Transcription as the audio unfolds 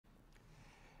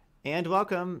And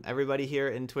welcome everybody here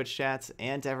in Twitch chats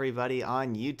and everybody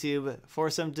on YouTube for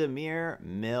some Dimir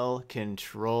Mill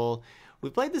Control.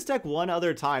 We played this deck one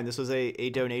other time. This was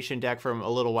a donation deck from a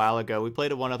little while ago. We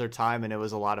played it one other time and it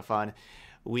was a lot of fun.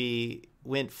 We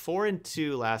went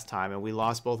 4-2 last time and we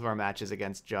lost both of our matches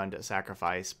against Jund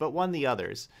Sacrifice, but won the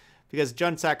others. Because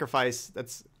Jund Sacrifice,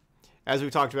 that's, as we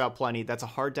talked about plenty, that's a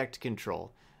hard deck to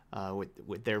control.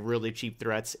 With their really cheap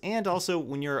threats, and also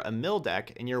when you're a mill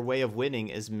deck and your way of winning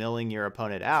is milling your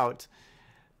opponent out,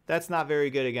 that's not very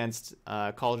good against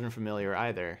Cauldron Familiar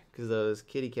either, because those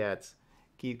kitty cats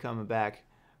keep coming back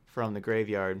from the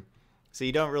graveyard. So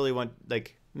you don't really want,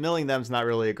 like, milling them's not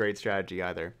really a great strategy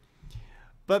either.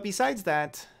 But besides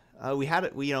that, we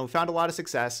found a lot of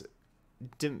success.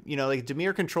 Like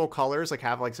Dimir control colors, like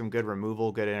have like some good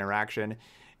removal, good interaction,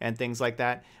 and things like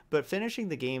that. But finishing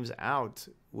the games out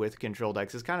with control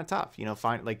decks is kind of tough.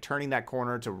 Turning that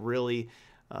corner to really,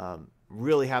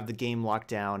 really have the game locked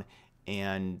down,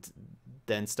 and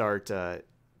then start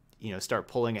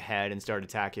pulling ahead and start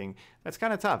attacking. That's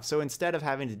kind of tough. So instead of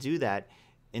having to do that,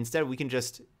 we can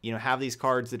just have these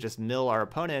cards that just mill our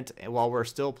opponent while we're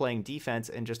still playing defense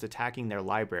and just attacking their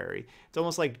library. It's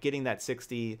almost like getting that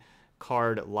 60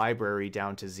 card library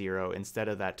down to 0 instead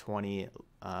of that 20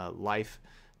 life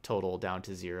total down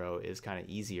to 0 is kind of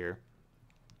easier.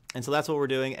 And so that's what we're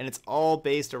doing, and it's all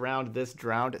based around this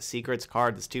Drowned Secrets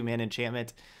card, this 2-mana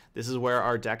enchantment. This is where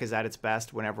our deck is at its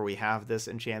best whenever we have this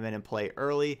enchantment in play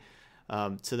early.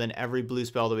 So then every blue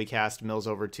spell that we cast mills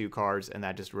over 2 cards, and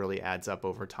that just really adds up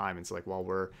over time. It's like while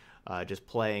we're just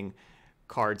playing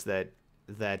cards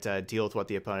that deal with what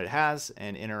the opponent has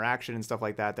and interaction and stuff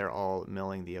like that, they're all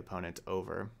milling the opponent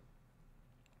over.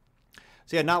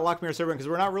 So yeah, not Lochmere Serpent, because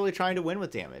we're not really trying to win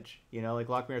with damage. Like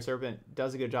Lochmere Serpent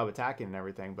does a good job attacking and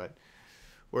everything, but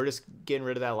we're just getting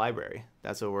rid of that library.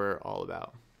 That's what we're all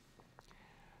about.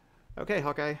 Okay,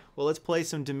 Hawkeye. Well, let's play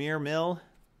some Dimir Mill.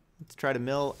 Let's try to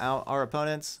mill out our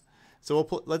opponents. So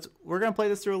we're gonna play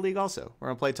this through a league also. We're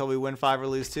gonna play till we win 5 or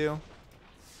lose 2.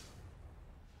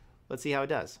 Let's see how it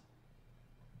does.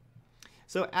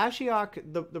 So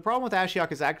Ashiok, the problem with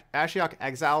Ashiok is Ashiok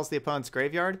exiles the opponent's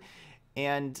graveyard,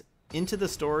 and Into the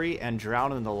Story and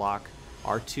Drown in the Loch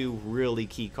are 2 really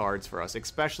key cards for us,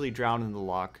 especially Drown in the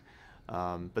Loch.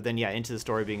 But then yeah, Into the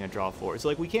Story being a draw 4. So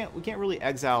like we can't really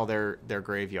exile their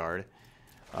graveyard.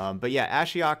 But yeah,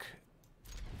 Ashiok,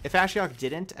 if Ashiok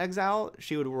didn't exile,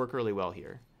 she would work really well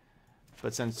here.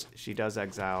 But since she does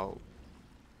exile,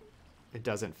 it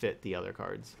doesn't fit the other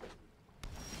cards.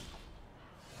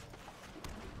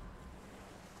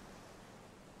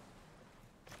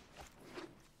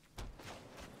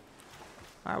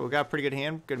 All right, we got a pretty good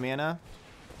hand, good mana.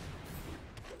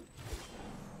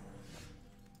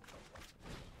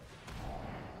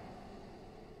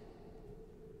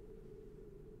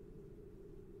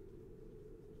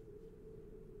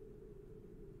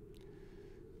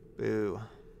 Boo.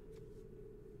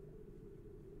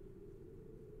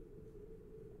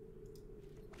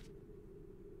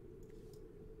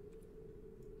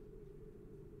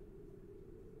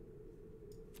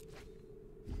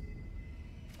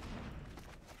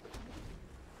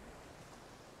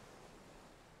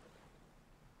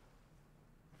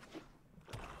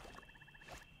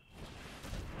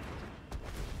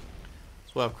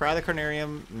 So we'll have Cry the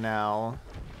Carnarium now.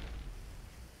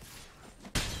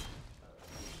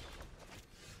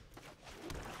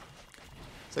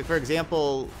 So like for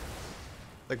example,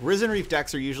 like Risen Reef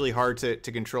decks are usually hard to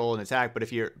control and attack,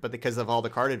 but because of all the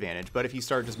card advantage. But if you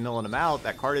start just milling them out,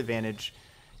 that card advantage,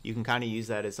 you can kind of use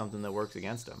that as something that works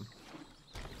against them.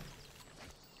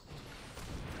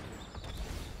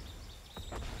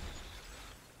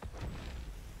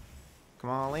 Come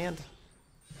on, land.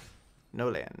 No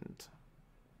land.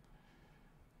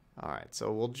 Alright,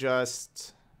 so we'll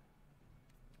just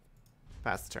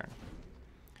pass the turn.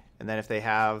 And then if they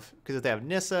have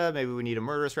Nissa, maybe we need a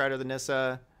Murderous Rider the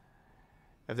Nissa.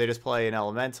 If they just play an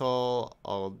Elemental,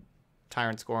 I'll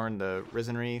Tyrant Scorn the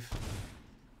Risen Reef.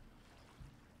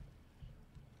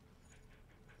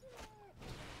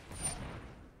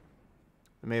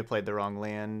 They may have played the wrong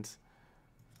land.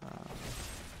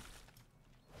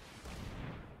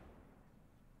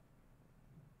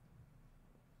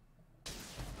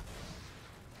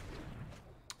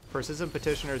 Persistent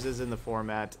Petitioners is in the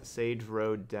format. Sage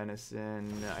Road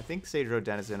Denizen. I think Sage Road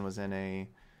Denizen was in a...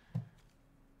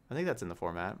 I think that's in the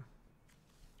format. So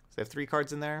they have 3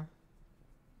 cards in there.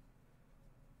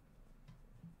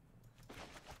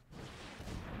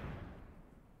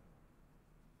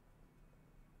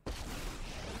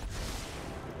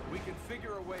 We can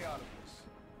figure a way out of this.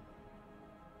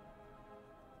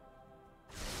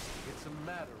 It's a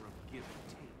matter of give and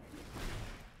take.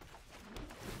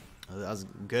 Oh, that was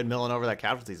good milling over that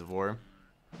Casualties of War.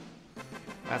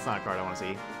 That's not a card I want to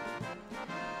see.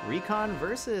 Recon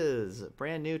Versus.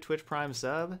 Brand new Twitch Prime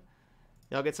sub.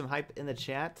 Y'all get some hype in the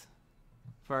chat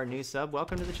for our new sub.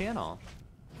 Welcome to the channel.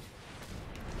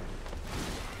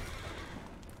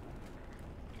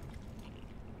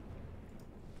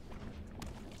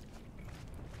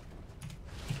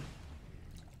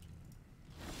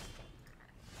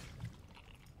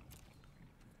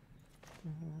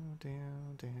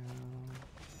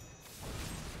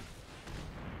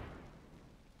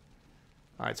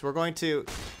 Alright, so we're going to...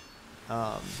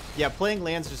 yeah, playing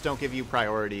lands just don't give you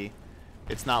priority.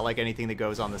 It's not like anything that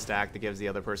goes on the stack that gives the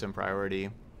other person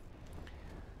priority.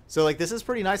 So, like, this is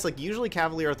pretty nice. Like, usually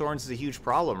Cavalier Thorns is a huge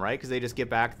problem, right? Because they just get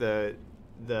back the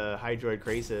Hydroid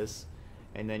Krasis,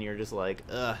 and then you're just like,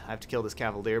 ugh, I have to kill this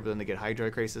Cavalier, but then they get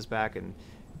Hydroid Krasis back, and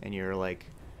you're like,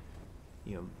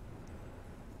 you know,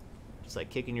 just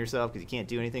like kicking yourself because you can't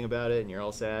do anything about it, and you're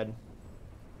all sad.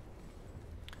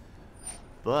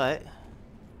 But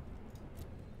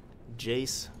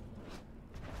Jace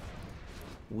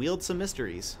wields some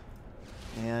mysteries,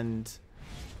 and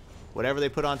whatever they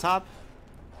put on top,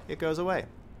 it goes away.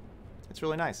 It's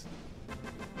really nice.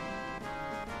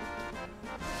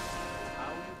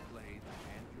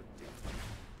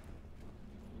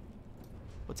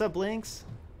 What's up, Blinks?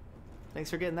 Thanks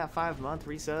for getting that 5-month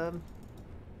resub.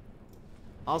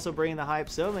 Also bringing the hype.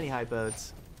 So many hype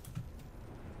votes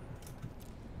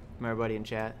from everybody in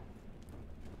chat.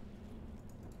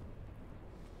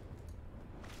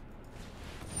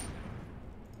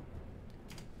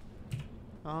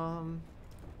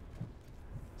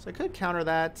 So I could counter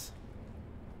that,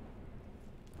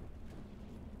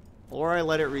 or I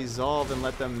let it resolve and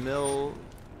let them mill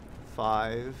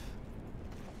 5.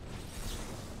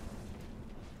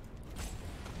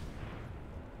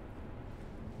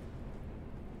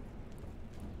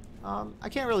 I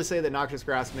can't really say that Noxious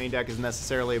Grasp main deck is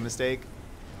necessarily a mistake.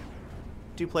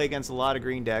 Do play against a lot of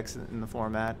green decks in the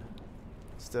format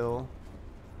still,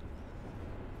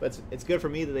 but it's good for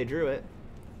me that they drew it.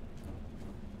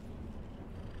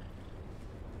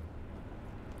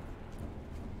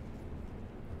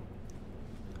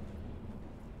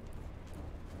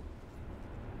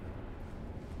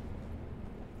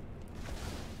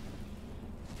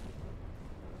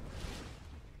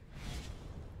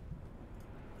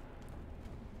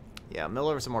 Yeah, mill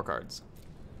over some more cards.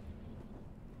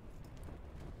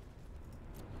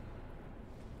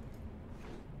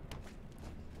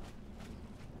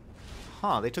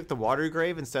 Huh, they took the Watery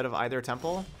Grave instead of either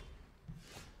temple?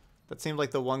 That seemed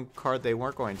like the one card they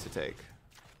weren't going to take.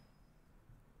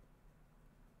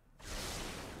 Let's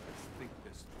think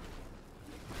this.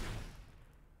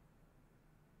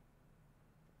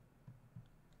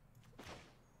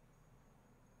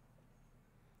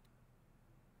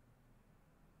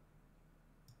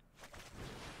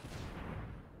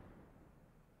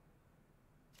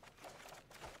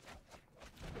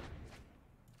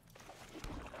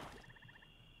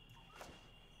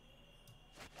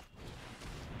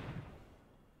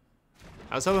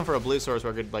 I was hoping for a blue source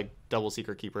where I could, like, double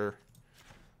Secret Keeper.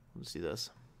 Let's see this.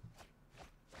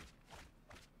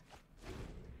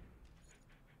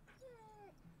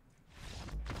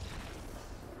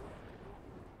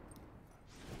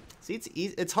 See,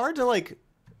 it's hard to, like,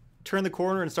 turn the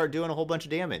corner and start doing a whole bunch of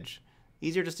damage.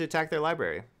 Easier just to attack their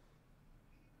library.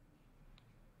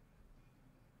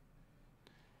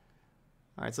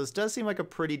 Alright, so this does seem like a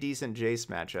pretty decent Jace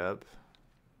matchup.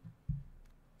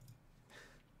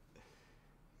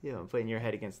 Yeah, I'm putting your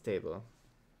head against the table.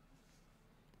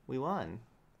 We won.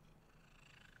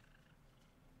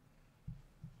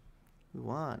 We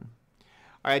won.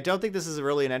 Alright, I don't think this is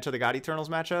really an Enter the God Eternals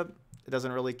matchup. It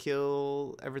doesn't really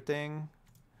kill everything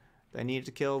that I need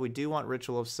to kill. We do want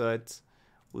Ritual of Soot.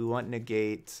 We want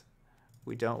Negate.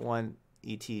 We don't want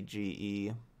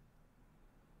ETGE.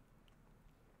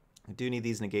 I do need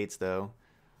these negates, though.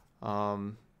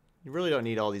 You really don't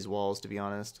need all these walls, to be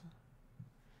honest.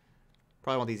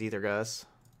 Probably want these Ether Gus.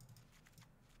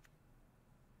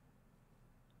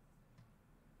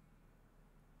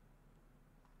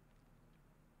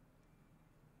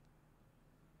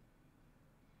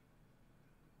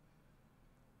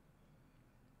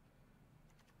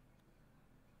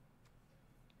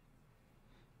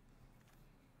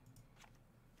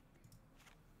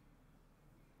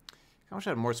 I wish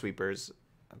I had more sweepers.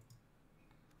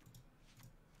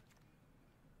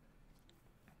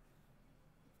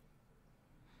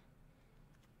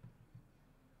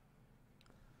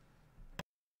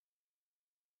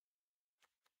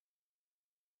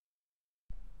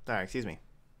 Sorry, excuse me.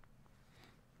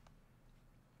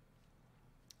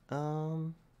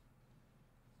 Um.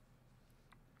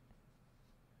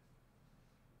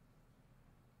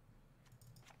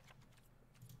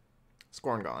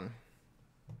 Scorn gone.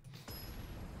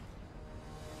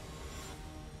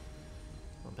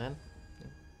 One pen.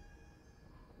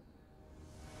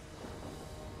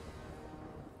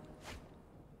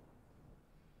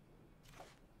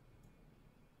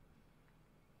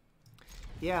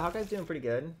 Yeah, Hawkeye's doing pretty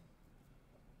good.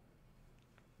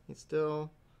 He's still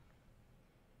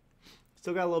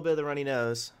got a little bit of the runny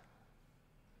nose.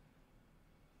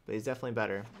 But he's definitely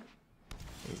better.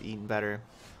 He's eating better.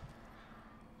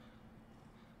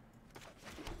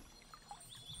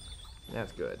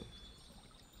 That's good.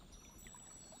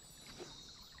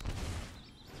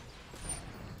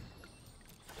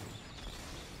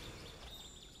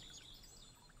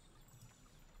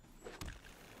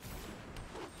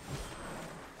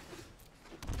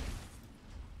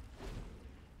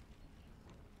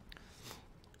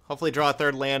 Hopefully draw a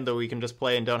third land that we can just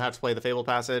play and don't have to play the Fable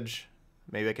Passage.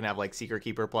 Maybe I can have like Secret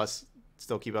Keeper plus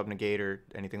still keep up Negate or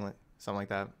anything like something like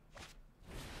that.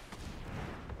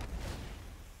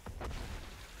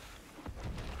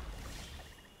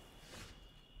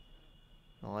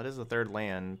 Well, that is the third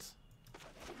land.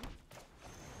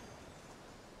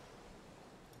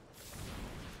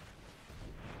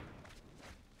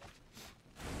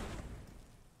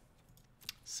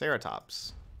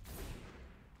 Ceratops.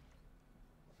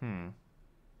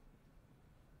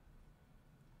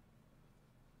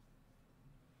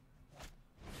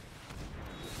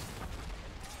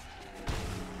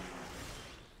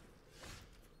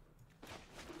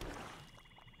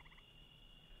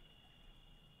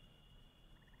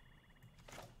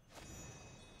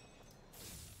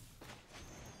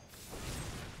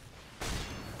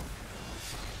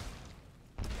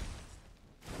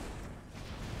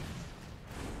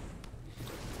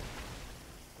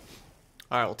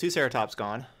 Alright, well, 2 Ceratops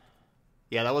gone.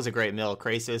 Yeah, that was a great mill.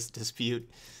 Krasis,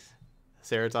 Dispute,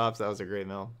 Ceratops, that was a great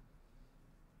mill.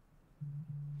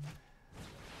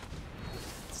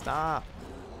 Stop.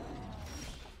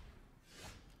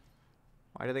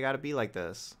 Why do they gotta be like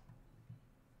this?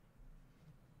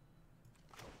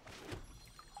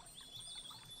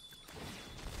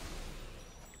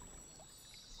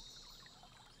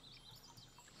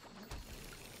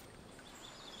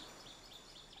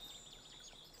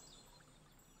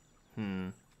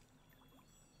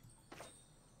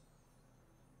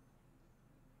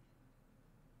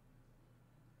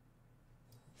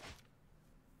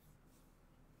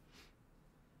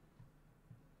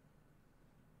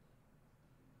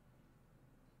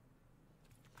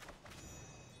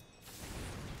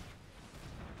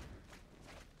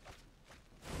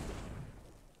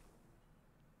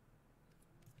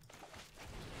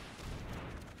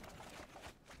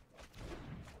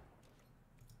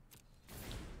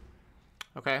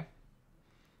 Okay.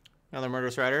 Another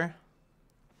Murderous Rider.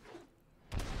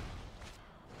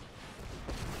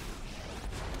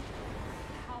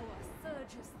 Power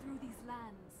surges through these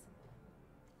lands.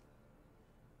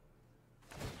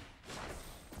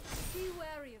 Be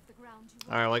wary of the ground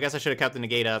you Alright, well, I guess I should have kept the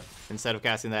Negate up instead of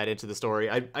casting that into the story.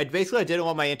 I basically didn't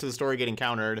want my into the story getting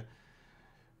countered,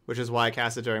 which is why I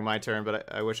cast it during my turn,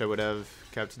 but I wish I would have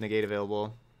kept Negate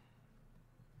available.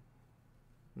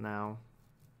 Now.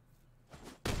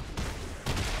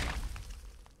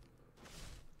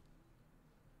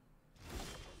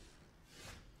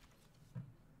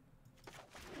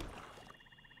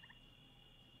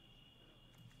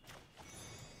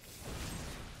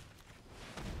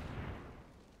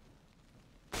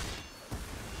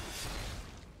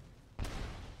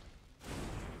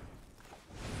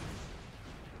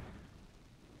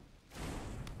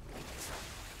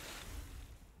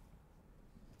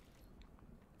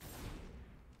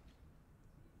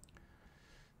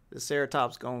 The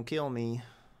Ceratops gonna kill me.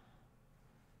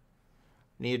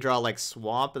 Need to draw like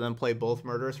Swamp and then play both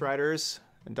Murderous Riders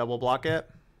and double block it.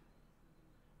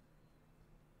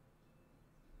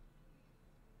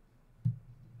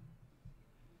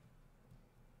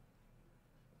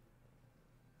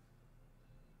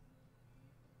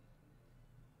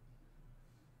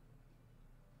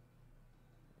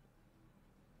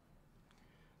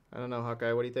 I don't know,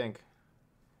 Hawkeye. What do you think?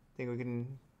 Think we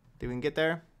can get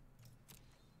there?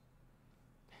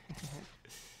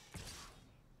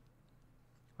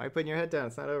 Why are you putting your head down?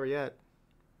 It's not over yet.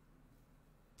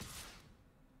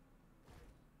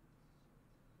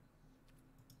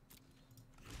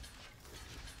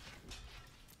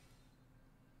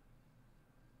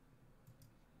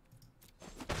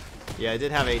 Yeah, I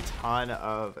did have a ton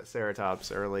of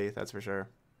Ceratops early, that's for sure.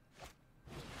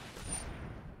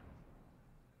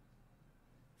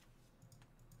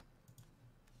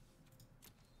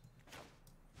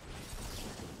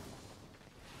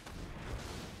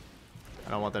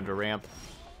 I don't want them to ramp.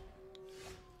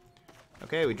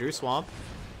 Okay, we drew Swamp.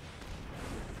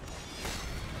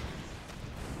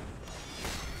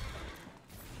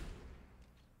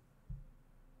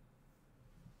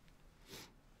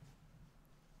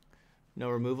 No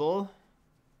removal.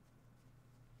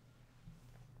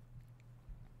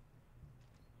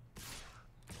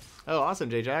 Oh, awesome,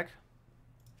 J-Jack.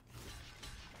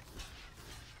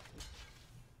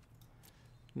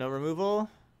 No removal.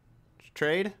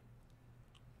 Trade.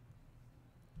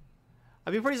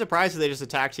 I'd be pretty surprised if they just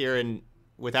attacked here and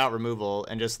without removal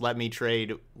and just let me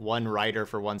trade one Rider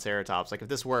for one Ceratops. Like, if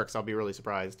this works, I'll be really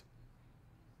surprised.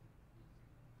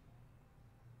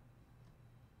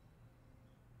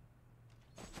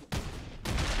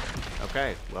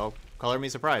 Okay, well, color me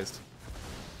surprised.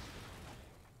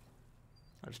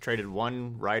 I just traded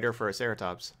one Rider for a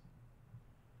Ceratops.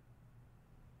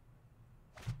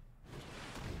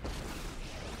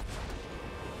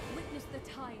 Witness the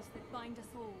ties that bind us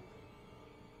all.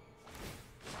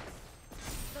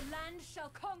 The land shall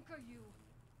conquer you.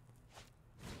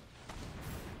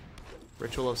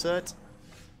 Ritual of Soot.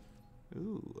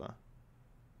 Ooh.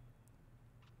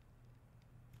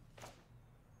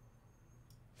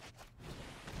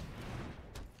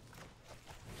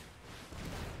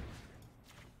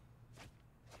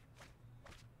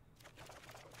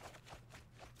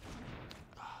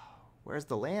 Where's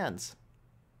the lands?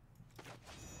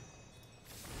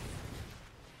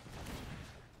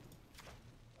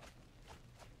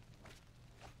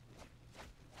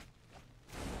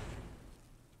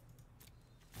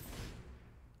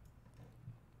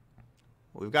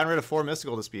 We've gotten rid of 4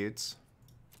 mystical disputes.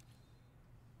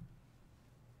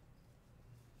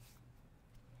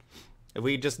 If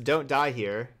we just don't die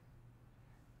here,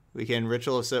 we can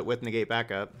Ritual of Soot with negate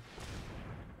backup.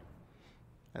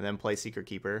 And then play Secret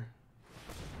Keeper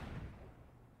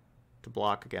to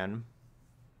block again.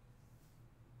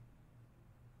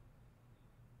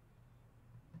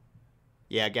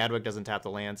 Yeah, Gadwick doesn't tap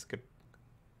the lands. Good.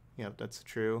 Yeah, that's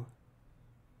true.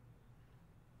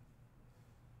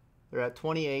 They're at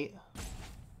 28.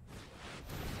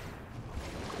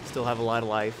 Still have a lot of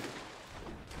life.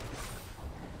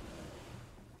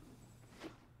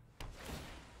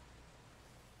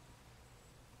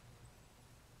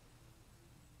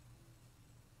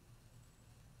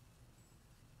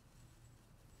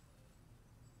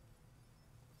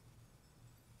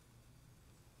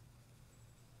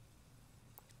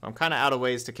 I'm kind of out of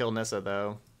ways to kill Nissa,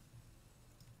 though.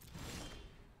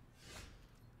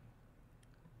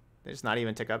 They just not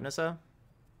even tick up Nissa?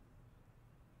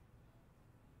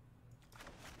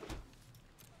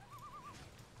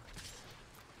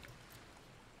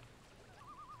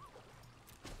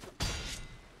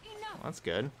 Well, that's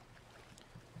good.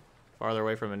 Farther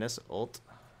away from a Nissa ult.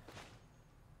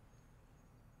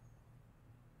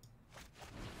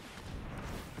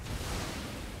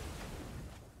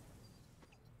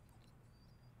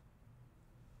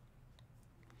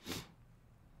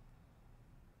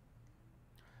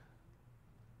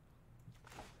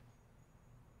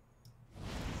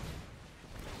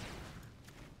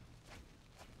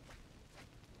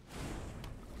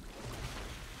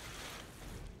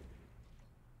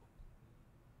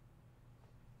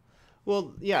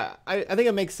 Well, yeah, I think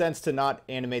it makes sense to not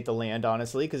animate the land,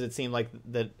 honestly, because it seemed like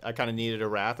that I kind of needed a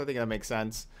Wrath. I think that makes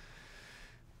sense.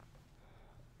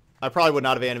 I probably would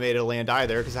not have animated a land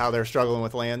either, because how they're struggling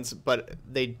with lands, but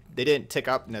they didn't tick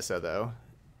up Nissa, though.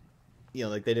 You know,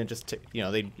 like, they didn't just,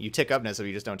 you tick up Nissa, but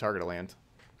you just don't target a land.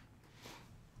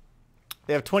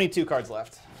 They have 22 cards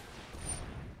left.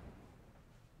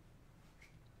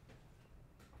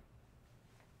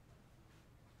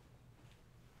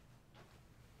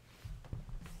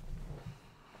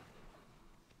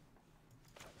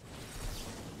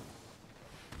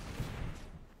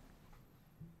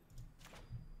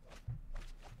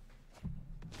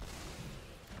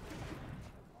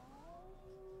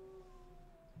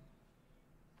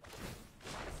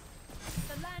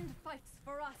 The land fights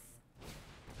for us.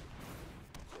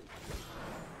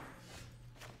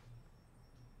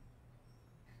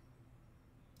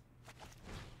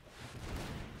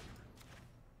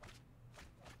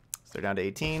 So they're down to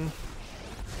 18.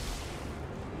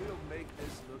 We'll make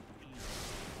this look easy.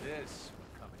 This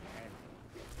will come in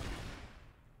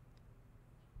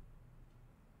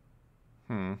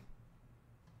handy.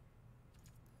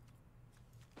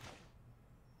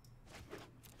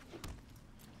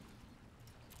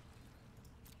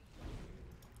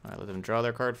 Alright, let them draw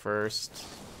their card first.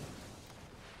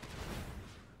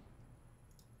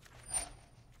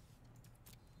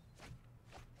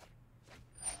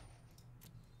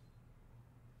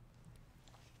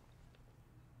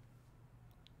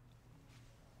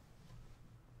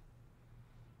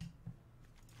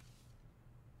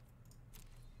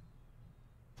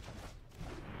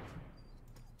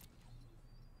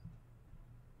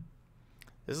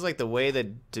 This is like the way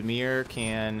that Dimir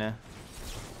can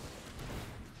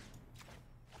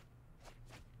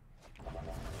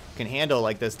handle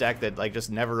like this deck that like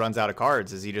just never runs out of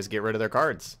cards, is you just get rid of their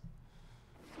cards.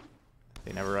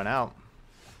 They never run out.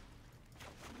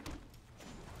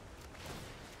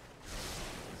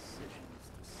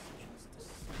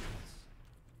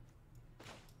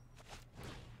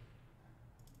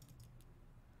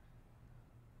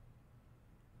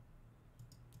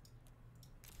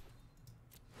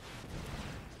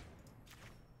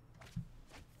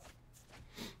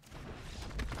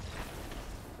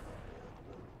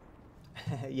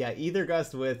 Yeah, Ether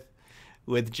Gust with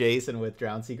Jace and with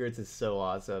Drown Secrets is so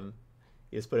awesome.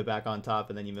 You just put it back on top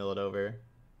and then you mill it over.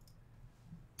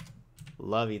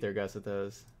 Love Ether Gust with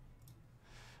those.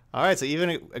 All right, so even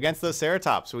against those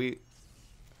Ceratops, we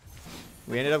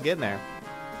ended up getting there.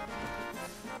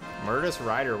 Murderous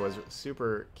Rider was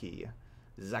super key.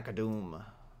 Zakadoom.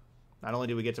 Not only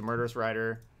did we get to Murderous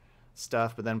Rider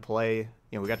stuff, but then play, you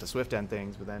know, we got to Swift End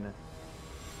things, but then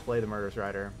play the Murderous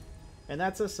Rider. And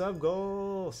that's a sub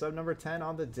goal. Sub number 10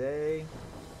 on the day.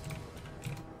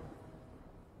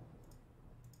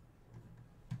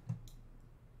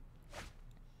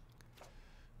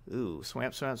 Ooh,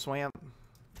 swamp, swamp, swamp.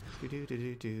 Do do do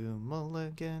do do.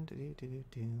 Mulligan. Do do do do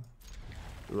do.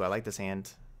 Ooh, I like this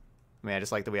hand. I mean, I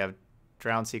just like that we have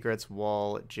Drown Secrets,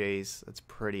 Wall, Jace. That's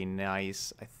pretty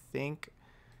nice. I think.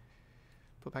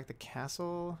 Put back the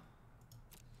castle.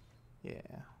 Yeah.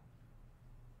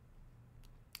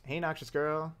 Hey, Noxious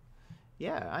Girl.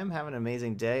 Yeah, I'm having an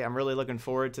amazing day. I'm really looking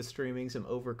forward to streaming some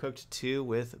Overcooked 2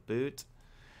 with Boot.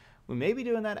 We may be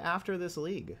doing that after this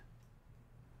league.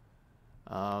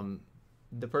 The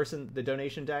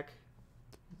donation deck,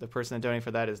 the person that donated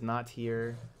for that is not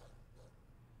here.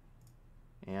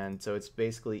 And so it's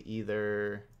basically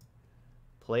either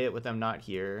play it with them not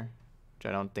here, which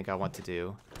I don't think I want to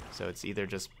do. So it's either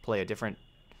just play a different,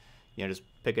 you know, just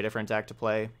pick a different deck to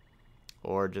play,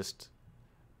 or just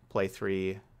play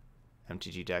 3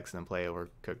 MTG decks and then play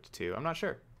Overcooked 2. I'm not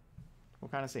sure. We'll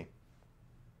kind of see.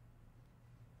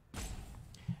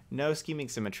 No Scheming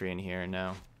Symmetry in here,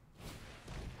 no.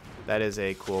 That is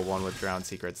a cool one with Drown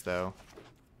Secrets, though.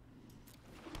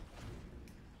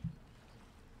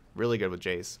 Really good with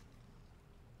Jace.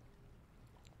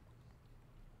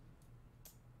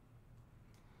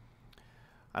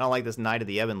 I don't like this Knight of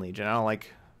the Ebon Legion. I don't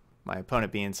like my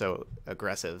opponent being so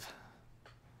aggressive.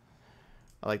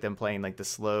 I like them playing like the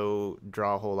slow,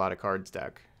 draw a whole lot of cards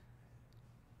deck.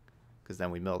 Because then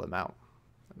we mill them out.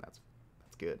 And that's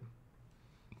good.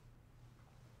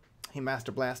 Hey,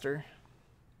 Master Blaster.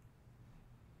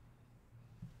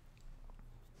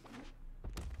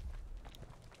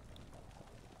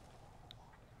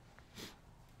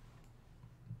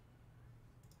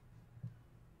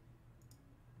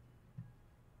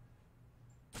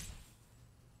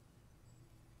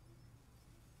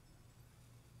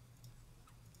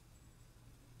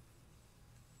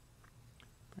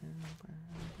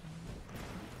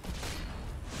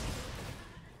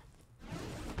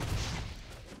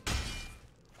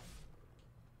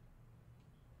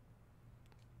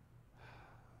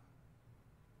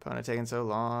 Opponent taking so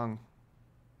long.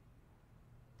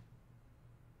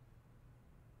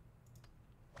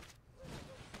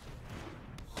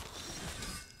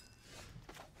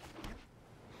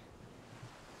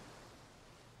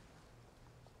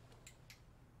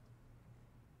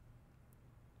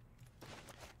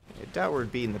 I doubt we're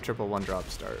beating the triple 1-drop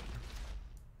start.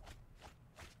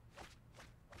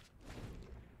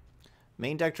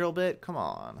 Main deck drill bit? Come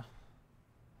on.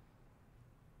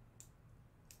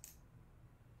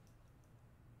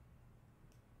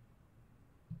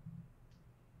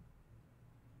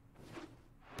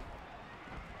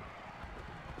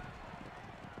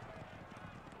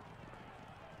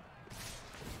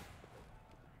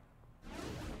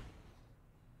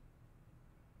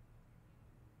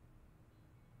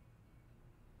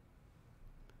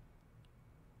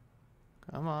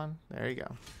 Come on. There you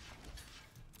go.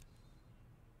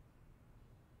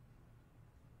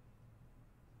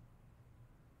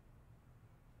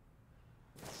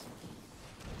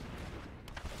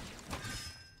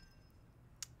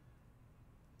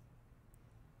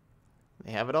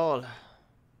 They have it all.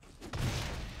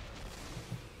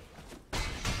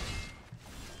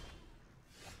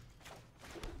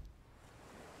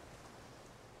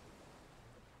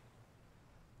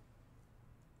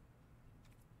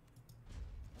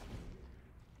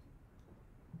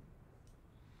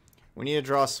 We need to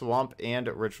draw Swamp and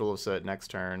Ritual of Soot next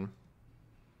turn.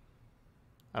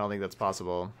 I don't think that's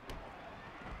possible.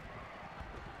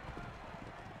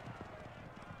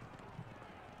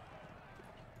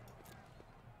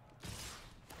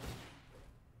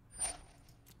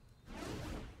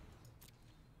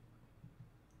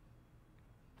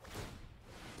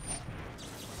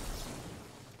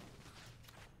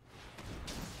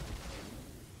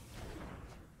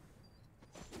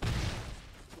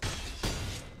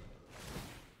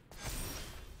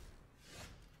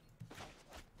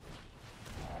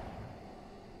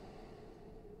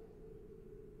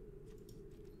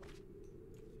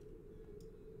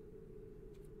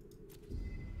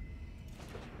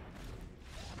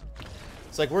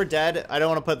 It's like we're dead. I don't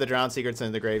want to put the Drown Secrets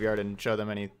into the graveyard and show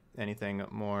them anything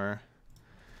more.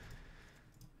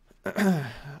 All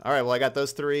right, well I got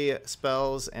those 3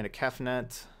 spells and a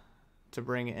Kefnet to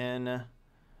bring in.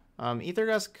 Ether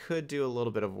Gust could do a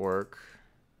little bit of work.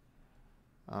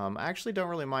 I actually don't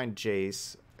really mind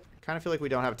Jace. Kind of feel like we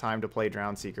don't have time to play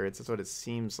Drown Secrets. That's what it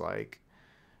seems like.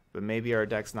 But maybe our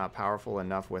deck's not powerful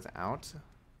enough without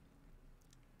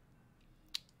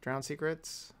Drown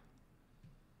Secrets.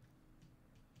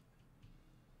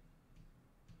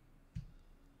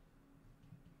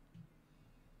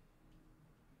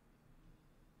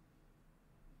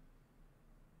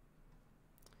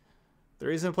 The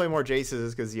reason to play more Jaces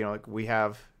is because, you know, like we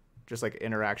have just like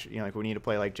interaction, you know, like we need to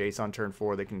play like Jace on turn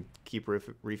 4. They can keep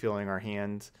refilling our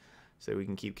hands so we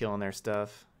can keep killing their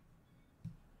stuff.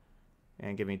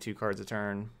 And give me 2 cards a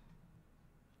turn.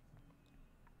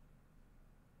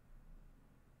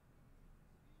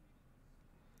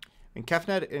 And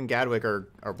Kefnet and Gadwick are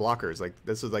blockers. Like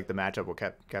this is like the matchup what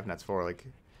Kefnet's for. Like,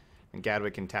 and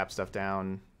Gadwick can tap stuff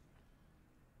down.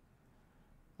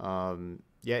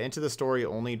 Yeah, Into the Story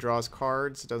only draws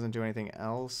cards. It doesn't do anything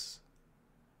else.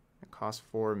 It costs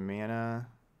 4 mana.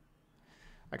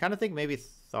 I kind of think maybe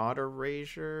Thought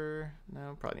Erasure.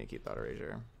 No, probably need to keep Thought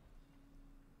Erasure.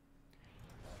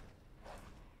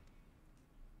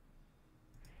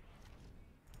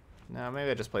 No,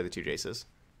 maybe I just play the 2 Jaces.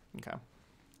 Okay.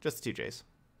 Just the 2 Jace.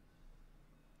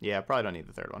 Yeah, probably don't need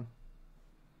the 3rd one.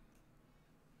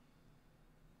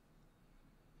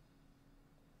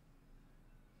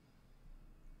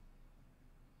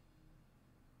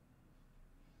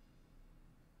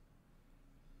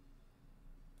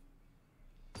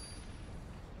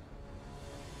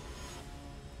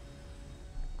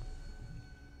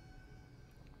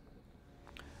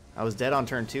 I was dead on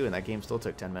turn 2 and that game still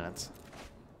took 10 minutes.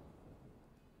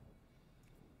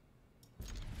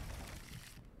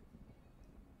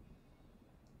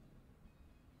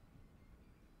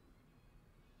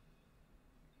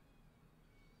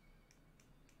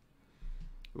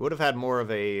 We would have had more of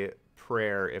a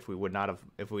prayer if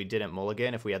we didn't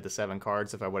mulligan, if we had the 7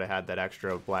 cards, if I would have had that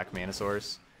extra black mana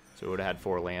source. So we would have had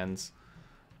 4 lands.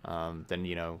 Then,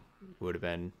 you know, would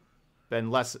have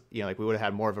been less, you know, like we would have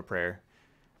had more of a prayer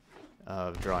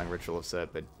of drawing Ritual of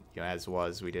Soot, but you know, as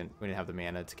was, we didn't have the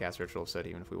mana to cast Ritual of Soot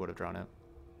even if we would have drawn it.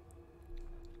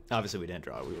 Obviously we didn't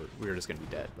draw it. We were just gonna be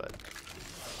dead, but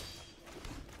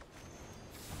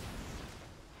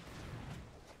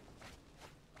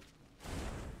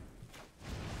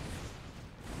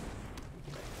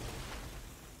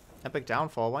Epic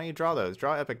Downfall. Why don't you draw those?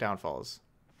 Draw Epic Downfalls.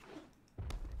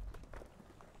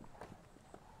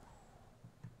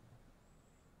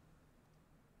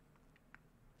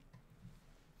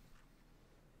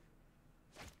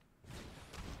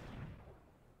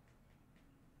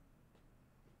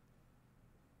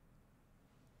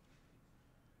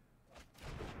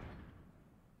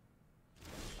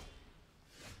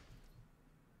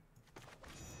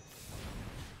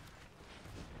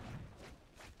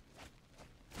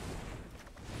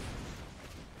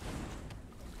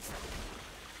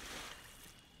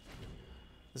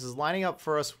 This is lining up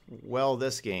for us well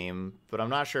this game, but I'm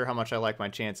not sure how much I like my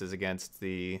chances against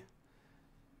the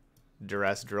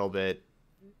Duress Drillbit,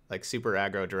 like super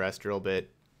aggro Duress Drillbit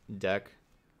deck.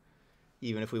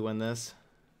 Even if we win this,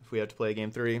 if we have to play game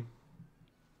 3.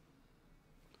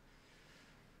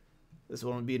 This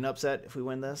one would be an upset if we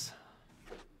win this.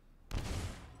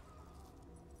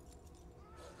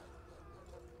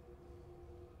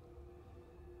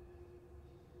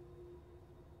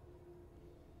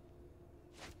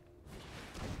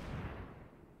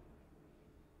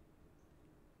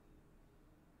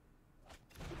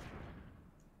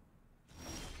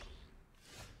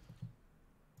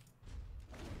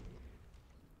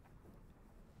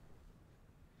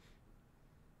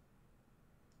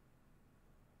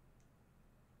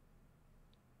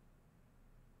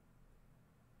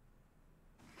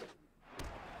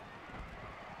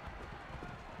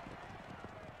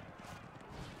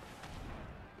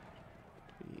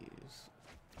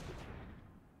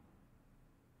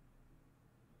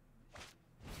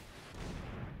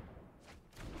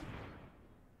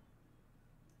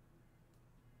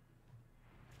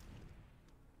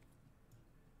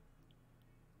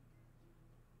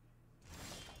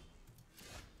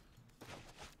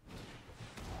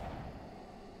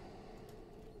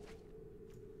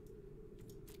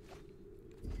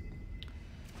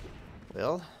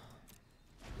 Well,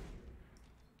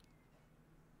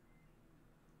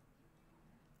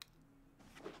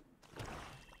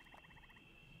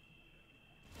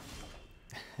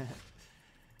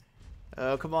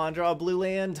 oh, come on, draw a blue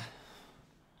land.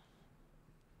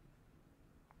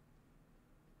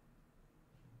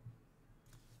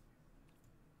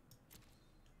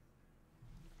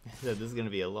 This is gonna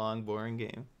be a long, boring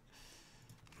game.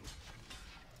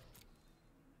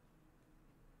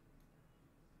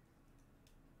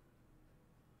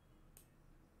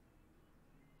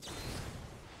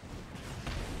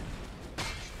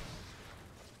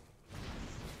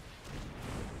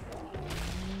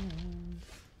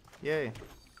 Yay.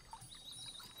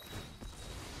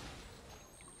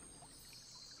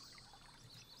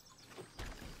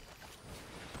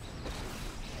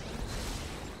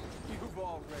 You've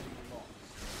already lost.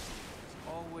 There's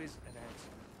always an answer.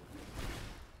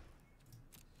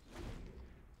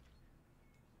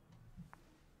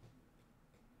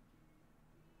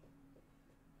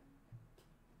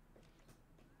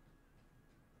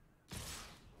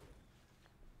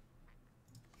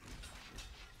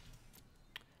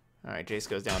 All right, Jace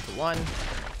goes down to 1.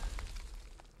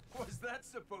 Was that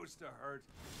supposed to hurt?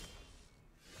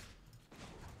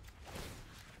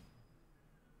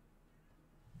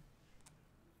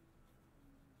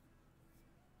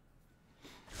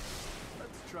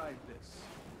 Let's try this.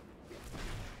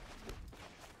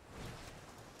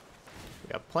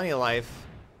 We got plenty of life.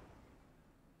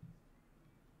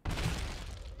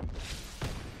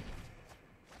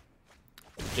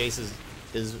 Jace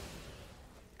is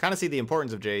kind of see the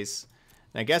importance of Jace.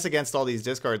 And I guess against all these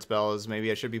discard spells,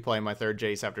 maybe I should be playing my 3rd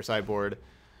Jace after sideboard.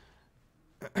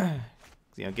 You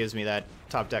know, gives me that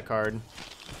top deck card.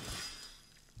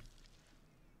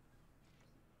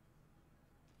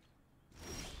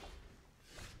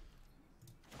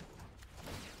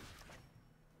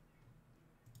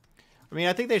 I mean,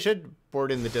 I think they should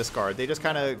board in the discard. They just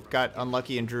kind of got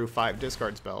unlucky and drew 5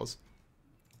 discard spells.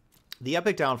 The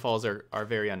epic downfalls are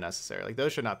very unnecessary. Like,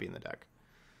 those should not be in the deck.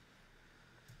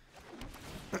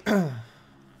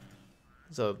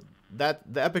 So the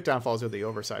epic downfalls are the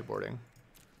overside boarding.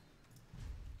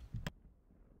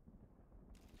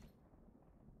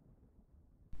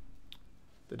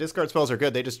 The discard spells are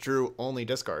good. They just drew only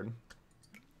discard.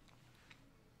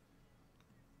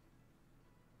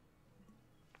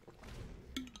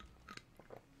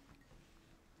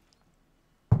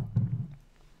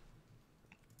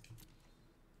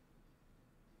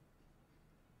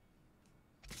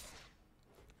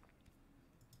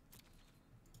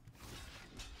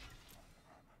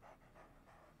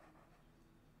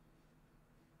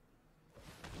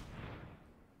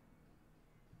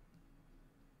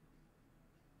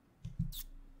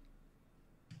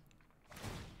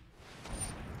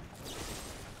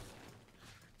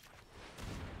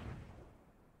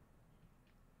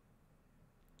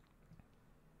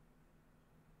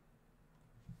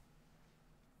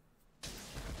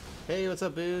 Hey, what's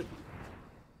up, Boot?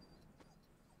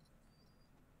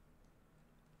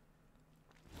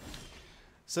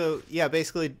 So, yeah,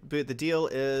 basically, Boot, the deal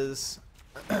is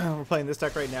we're playing this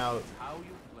deck right now. How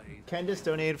you play. Candace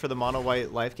donated for the mono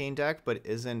white life gain deck, but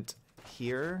isn't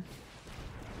here.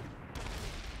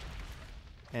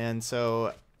 And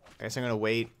so I guess I'm gonna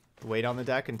wait on the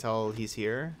deck until he's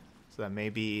here. So that may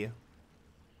be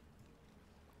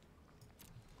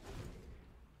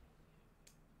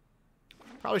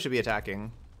probably should be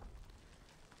attacking.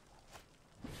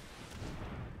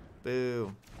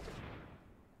 Boo.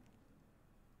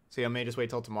 So yeah, I may just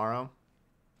wait till tomorrow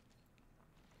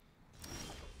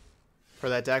for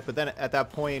that deck. But then at that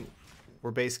point,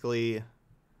 we're basically,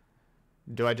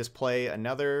 do I just play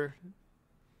another?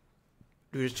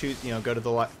 Do we just choose, you know, go to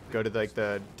like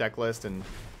the deck list and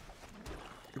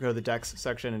go to the decks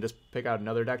section and just pick out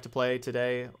another deck to play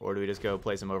today, or do we just go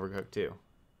play some Overcooked too?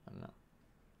 I don't know.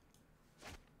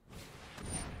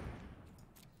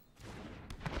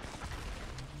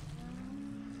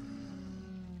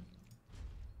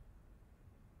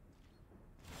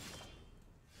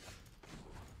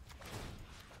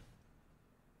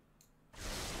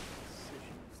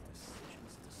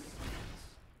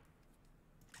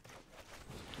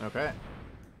 Okay.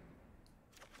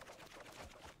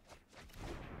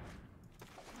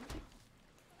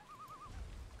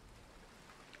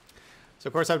 So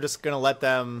of course I'm just gonna let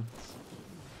them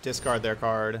discard their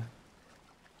card.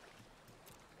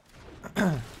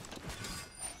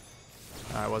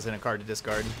 Wasn't a card to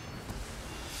discard.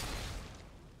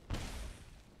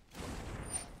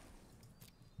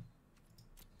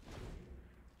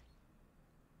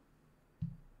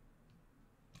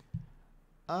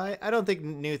 I don't think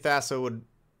New Thassa would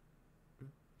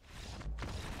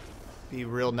be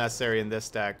real necessary in this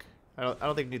deck. I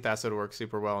don't think New Thassa would work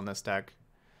super well in this deck.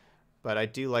 But I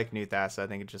do like New Thassa. I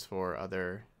think it's just for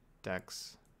other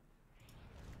decks.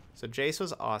 So Jace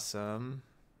was awesome.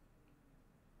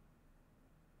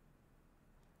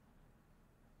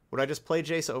 Would I just play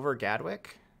Jace over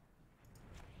Gadwick?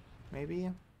 Maybe?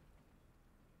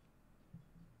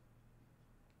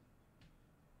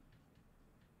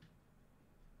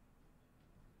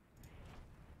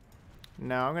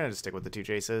 No, I'm gonna just stick with the 2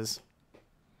 chases.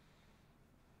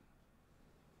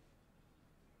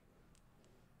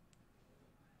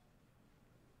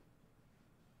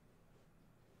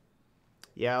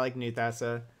 Yeah, I like new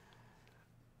Thassa.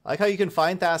 I like how you can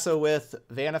find Thassa with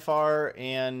Vannifar,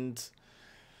 and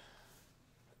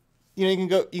you know you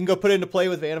can go put it into play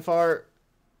with Vannifar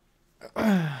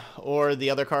or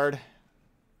the other card.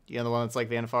 You know, the one that's like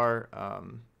Vannifar,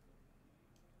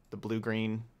 the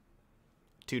blue-green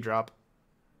 2-drop.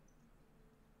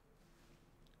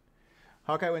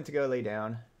 Hawkeye went to go lay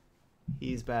down.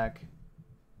 He's back.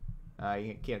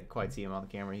 You can't quite see him on the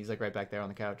camera. He's like right back there on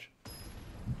the couch.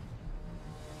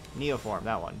 Neoform,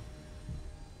 that one.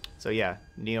 So yeah,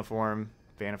 Neoform,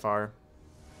 Vannifar.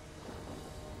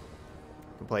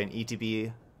 Can play an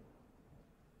ETB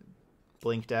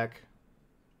Blink deck.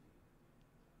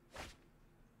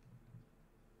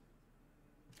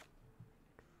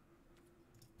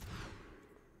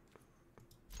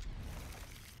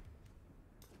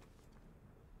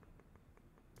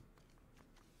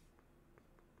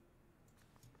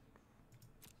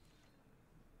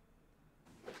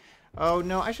 Oh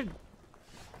no, I should.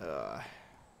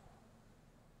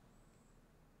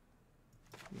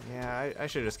 Yeah, I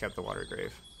should have just kept the Water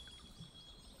Grave.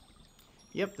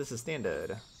 Yep, this is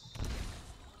standard.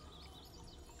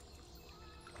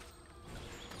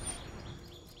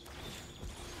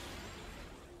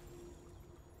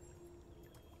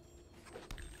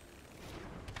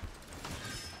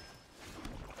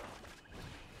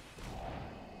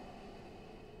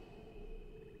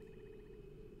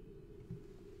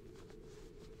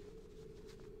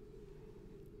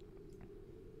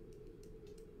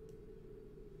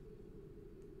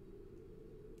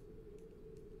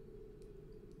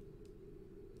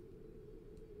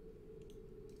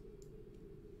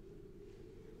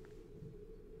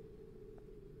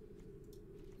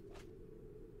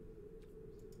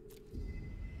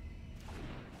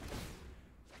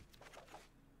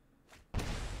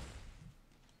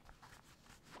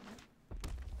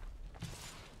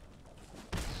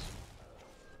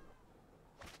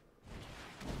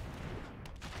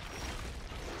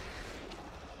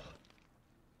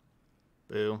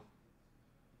 Boo.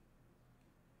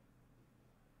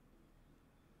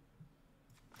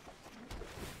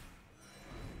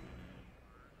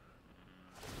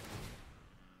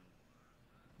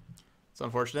 It's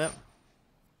unfortunate.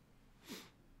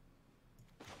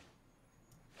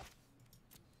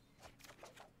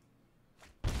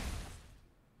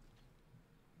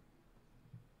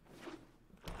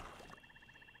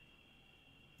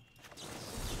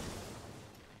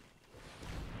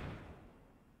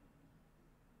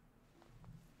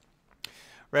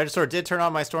 Regisaur did turn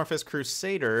on my Stormfist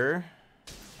Crusader.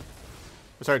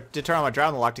 Sorry, did turn on my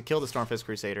Drown the Lock to kill the Stormfist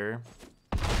Crusader.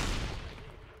 But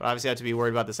obviously I have to be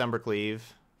worried about this Embercleave.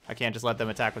 I can't just let them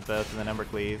attack with both and then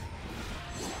Embercleave.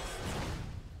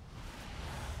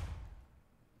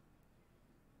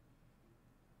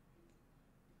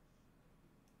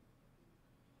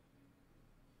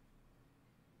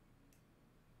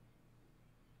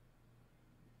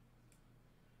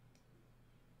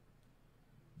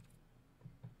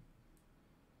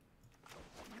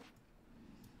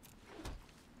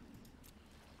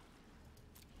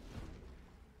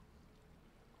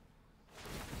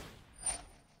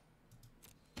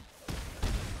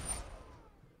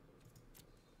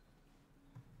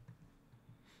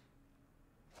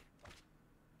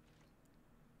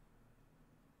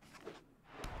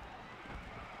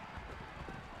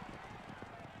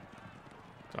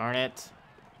 Darn it.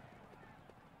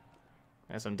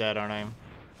 Guess I'm dead, aren't I?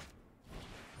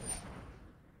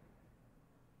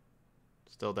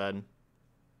 Still dead.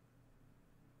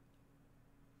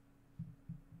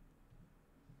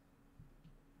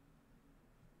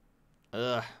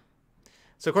 Ugh.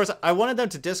 So, of course, I wanted them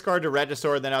to discard the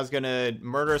Regisaur, then I was going to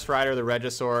Murderous Rider the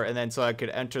Regisaur, and then so I could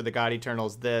enter the God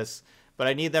Eternals this. But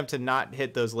I need them to not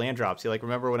hit those land drops. You like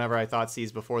remember whenever I thought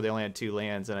Seas before, they only had 2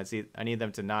 lands, and I need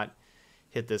them to not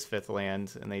hit this 5th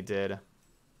land, and they did.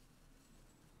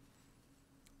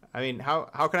 I mean, how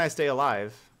can I stay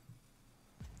alive?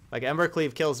 Like,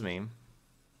 Embercleave kills me.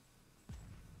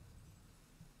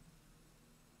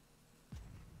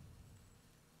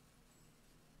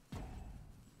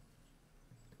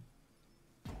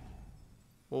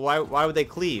 Well, why would they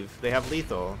cleave? They have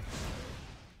lethal.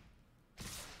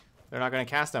 They're not going to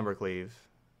cast Embercleave.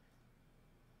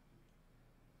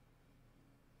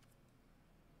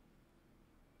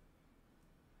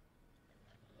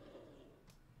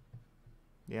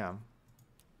 Yeah.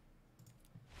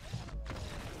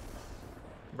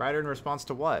 Rider in response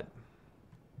to what?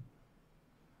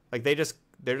 Like they're just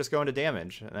going to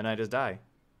damage, and then I just die.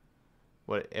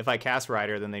 What if I cast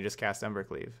Rider, then they just cast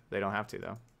Embercleave. They don't have to,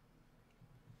 though.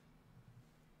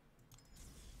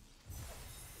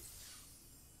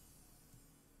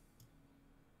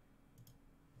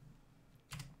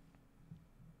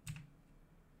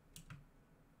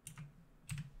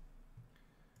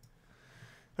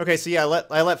 Okay, so yeah,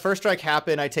 I let first strike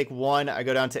happen. I take 1. I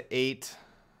go down to 8.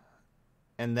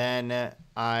 And then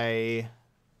I...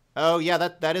 Oh, yeah,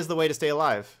 that is the way to stay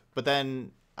alive. But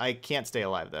then I can't stay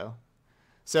alive, though.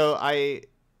 So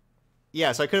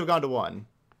yeah, so I could have gone to 1.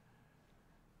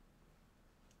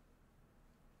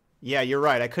 Yeah, you're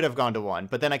right. I could have gone to 1.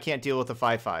 But then I can't deal with a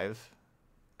 5/5.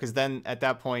 Because then, at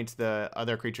that point, the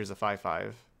other creature's a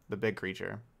 5/5. The big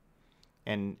creature.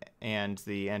 And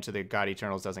the End to the God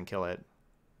Eternals doesn't kill it.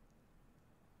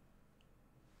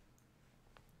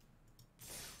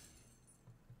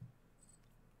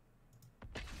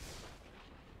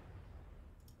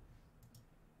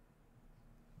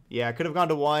 Yeah, I could have gone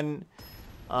to 1.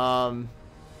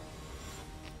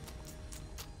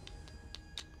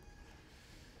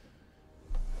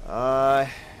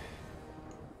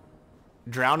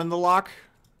 Drown in the Lock.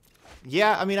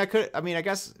 Yeah, I mean, I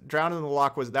guess Drown in the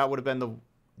Lock would have been the...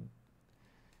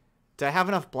 Did I have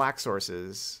enough black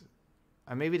sources?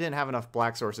 I maybe didn't have enough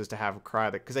black sources to have Cry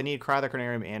the... Because I need Cry the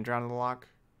Carnarium and Drown in the Lock.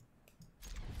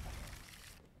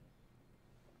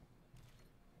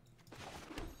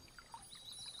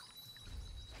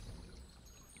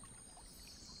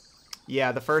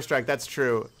 Yeah, the first strike, that's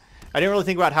true. I didn't really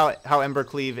think about how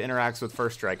Embercleave interacts with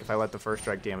first strike if I let the first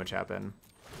strike damage happen.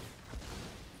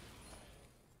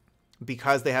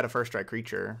 Because they had a first strike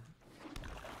creature.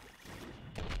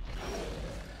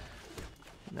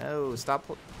 No, stop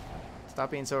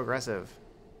being so aggressive.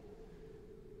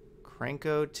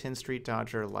 Krenko, Tin Street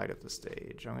Dodger, light up the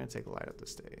stage. I'm going to take light up the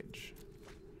stage.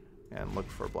 And look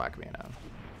for black mana.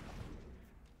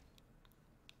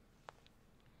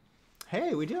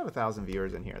 Hey, we do have 1,000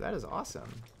 viewers in here. That is awesome.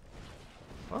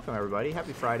 Welcome, everybody.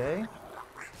 Happy Friday.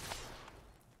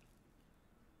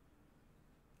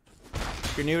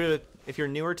 If you're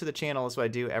newer to the channel, that's what I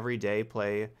do every day.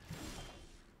 Play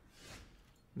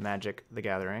Magic: The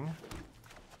Gathering.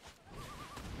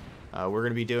 We're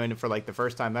going to be doing, for like the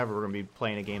first time ever, we're going to be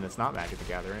playing a game that's not Magic: The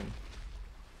Gathering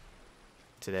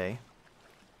today.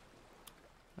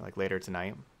 Like later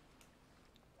tonight.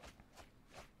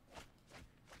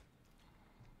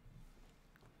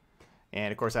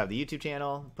 And of course I have the YouTube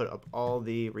channel, put up all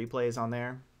the replays on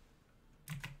there.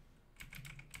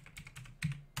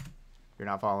 If you're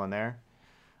not following there.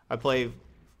 I play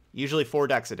usually 4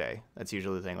 decks a day. That's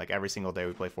usually the thing. Like every single day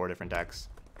we play 4 different decks.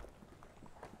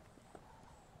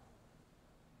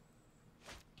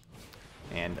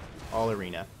 And all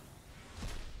arena.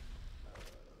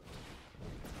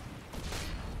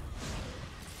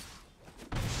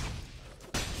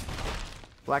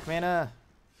 Black mana.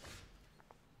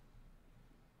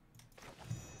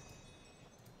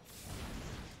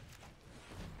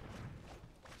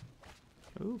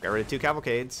 Ooh, got rid of 2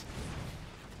 cavalcades.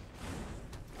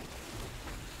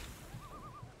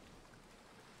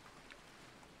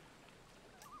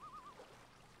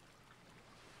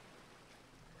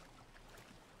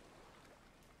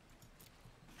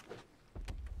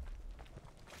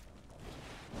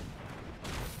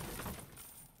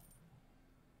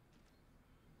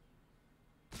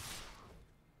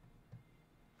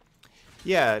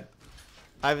 Yeah,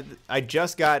 I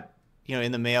just got,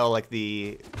 in the mail like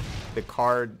the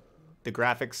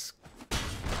graphics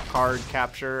card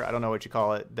capture. I don't know what you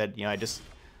call it. That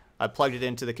I plugged it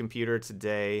into the computer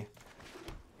today,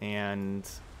 and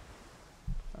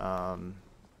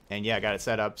yeah, I got it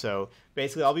set up. So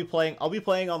basically, I'll be playing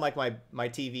on like my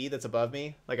TV that's above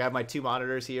me. Like I have my 2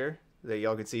 monitors here that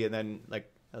y'all can see, and then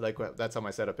that's how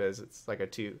my setup is. It's like a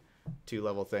two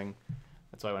level thing.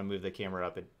 That's why when I move the camera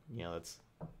up, it's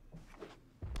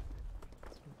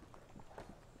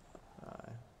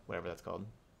whatever that's called.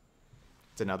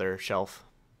 It's another shelf.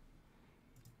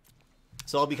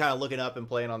 So I'll be kind of looking up and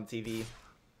playing on the TV.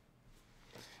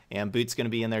 And Boot's going to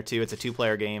be in there too. It's a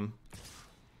 2-player game.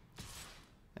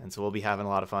 And so we'll be having a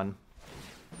lot of fun.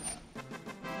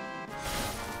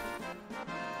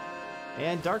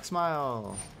 And Dark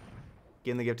Smile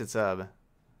getting the gifted sub.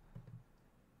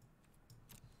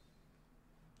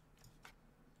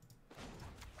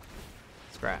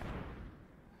 Scrat.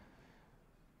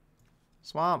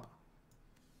 Swamp.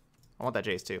 I want that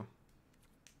Jace too.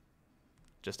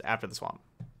 Just after the swamp.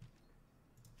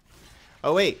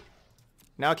 Oh wait.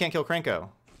 Now I can't kill Krenko.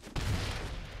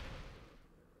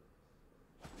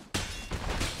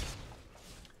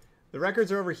 The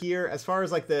records are over here. As far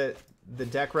as like the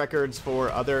deck records for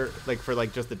other, like for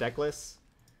like just the deck lists,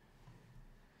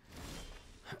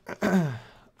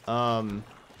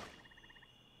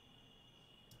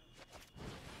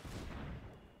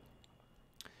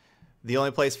 The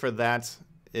only place for that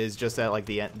is just at like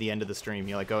the end of the stream.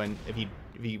 You like go in if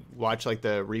you watch like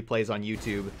the replays on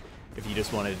YouTube. If you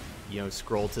just want to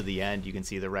scroll to the end, you can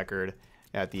see the record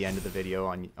at the end of the video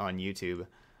on YouTube.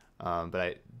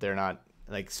 But they're not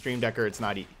like Stream Decker. It's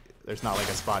not there's not like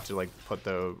a spot to like put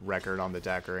the record on the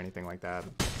deck or anything like that.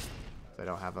 They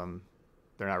don't have them.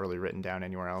 They're not really written down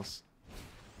anywhere else.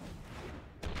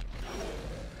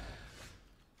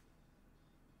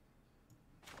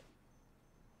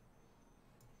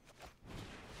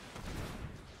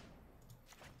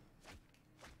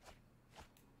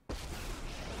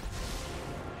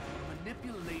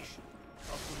 Manipulation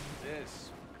of this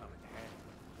will come in handy.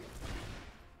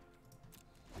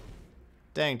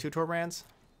 Dang, 2 Torbrands?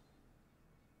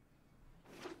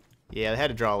 Yeah, I had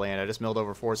to draw land. I just milled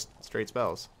over 4 straight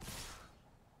spells.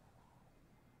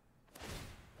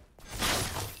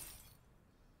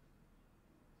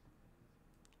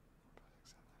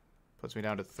 Puts me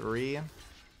down to 3.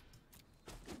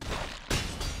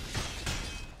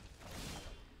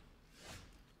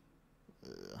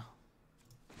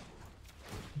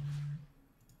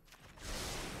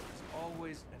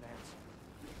 Always an answer.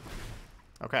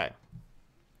 Okay.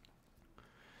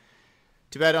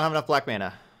 Too bad I don't have enough black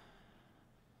mana.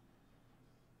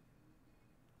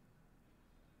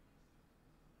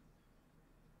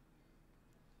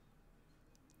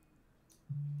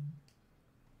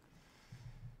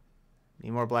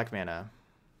 Need more black mana.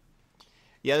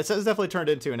 Yeah, this has definitely turned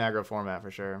into an aggro format for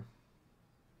sure.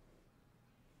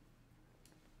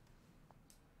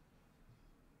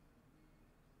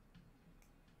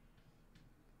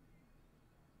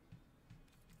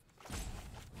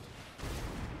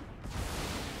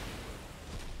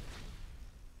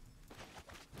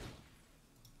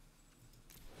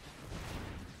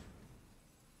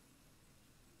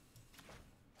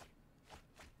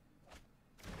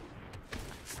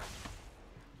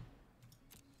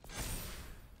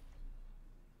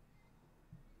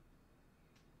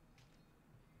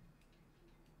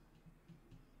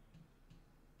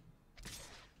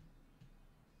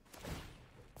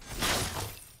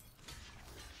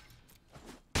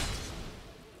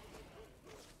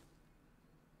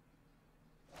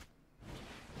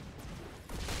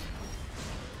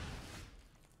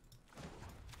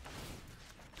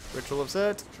 Ritual of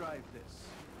Set. Try this.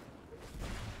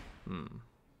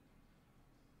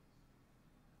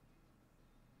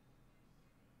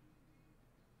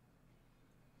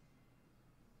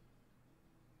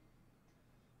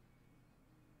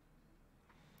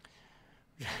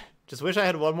 Just wish I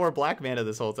had one more black mana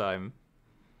this whole time.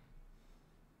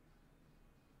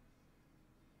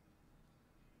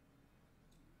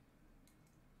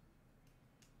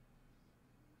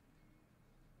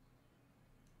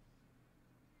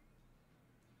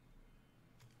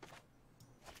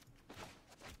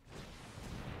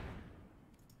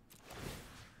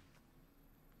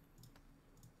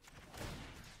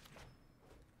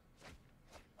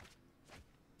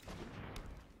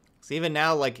 So even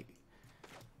now, like,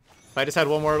 if I just had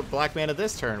one more black mana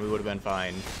this turn, we would have been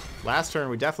fine. Last turn,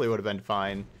 we definitely would have been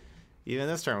fine. Even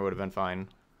this turn, we would have been fine.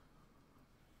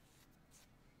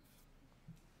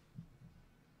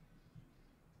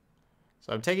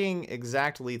 So I'm taking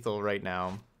exact lethal right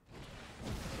now.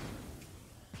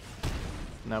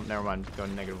 Nope, never mind.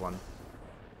 Going to -1.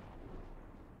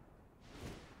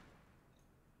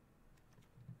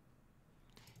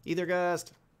 Either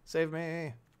Gust, save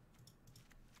me.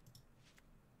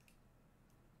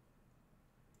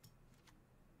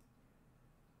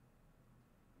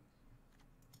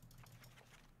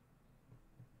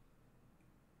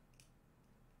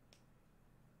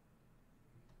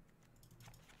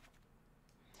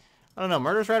 I don't know.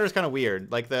 Murderous Rider is kind of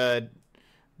weird. Like the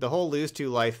whole lose 2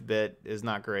 life bit is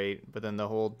not great, but then the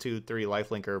whole 2/3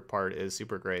 lifelinker part is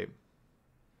super great.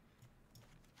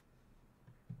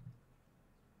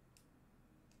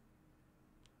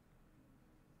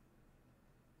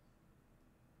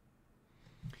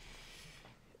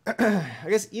 I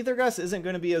guess Ether Gust isn't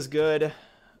going to be as good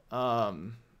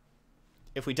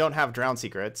if we don't have Drown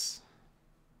Secrets.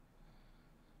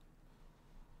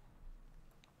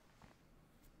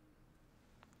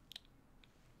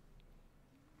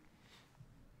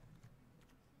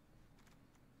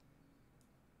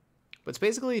 But it's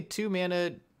basically 2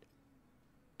 mana,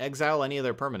 exile any of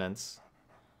their permanents.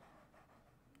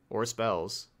 Or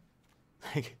spells.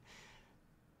 Like,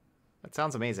 that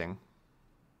sounds amazing.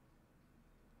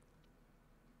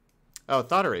 Oh,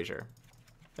 Thought Erasure.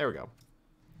 There we go.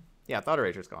 Yeah, Thought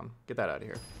Erasure's gone. Get that out of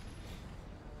here.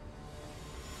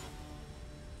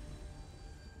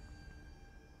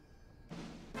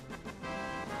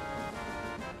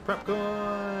 Prep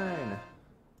coin!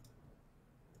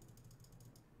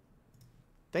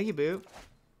 Thank you, Boot.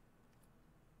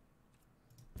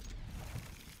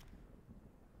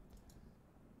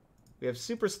 We have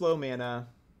super slow mana.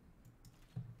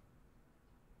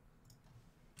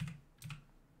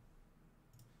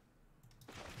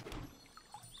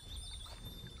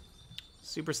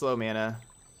 Super slow mana.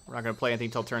 We're not going to play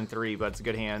anything till turn 3, but it's a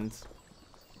good hand.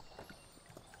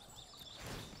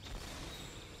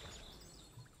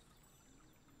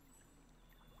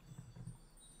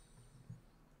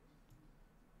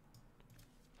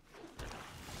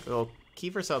 Little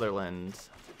Kiefer Sutherland.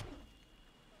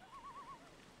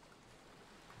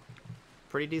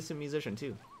 Pretty decent musician,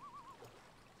 too.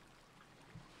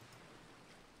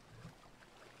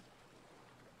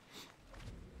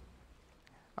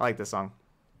 I like this song.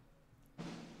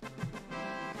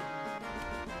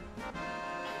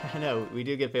 I know, we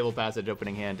do get Fabled Passage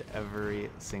opening hand every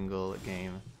single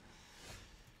game.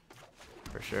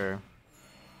 For sure.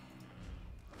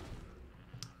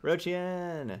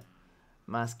 Rochian!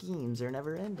 My schemes are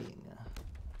never ending.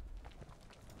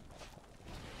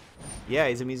 Yeah,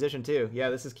 he's a musician too. Yeah,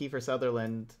 this is Kiefer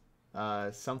Sutherland.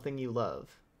 Something You Love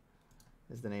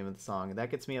is the name of the song. And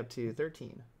that gets me up to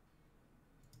 13.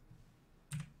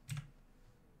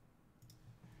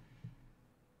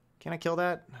 Can I kill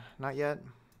that? Not yet.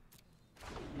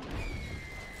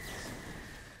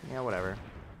 Yeah, whatever.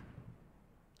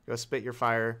 Go spit your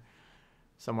fire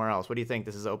somewhere else. What do you think?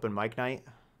 This is open mic night?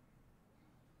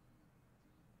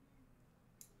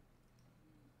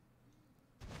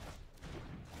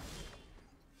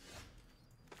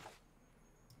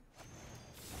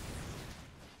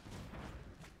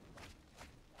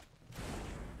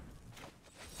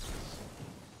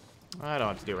 I don't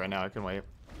have to do it right now. I can wait.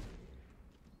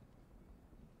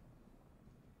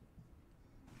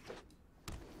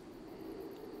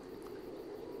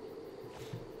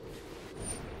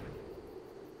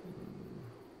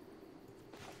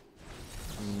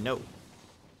 No.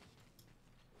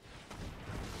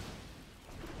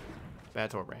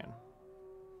 Bad Torbrand.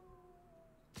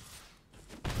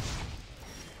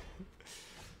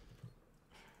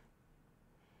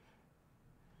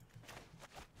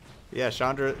 Yeah,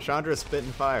 Chandra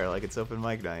spitting fire like it's open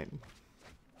mic night.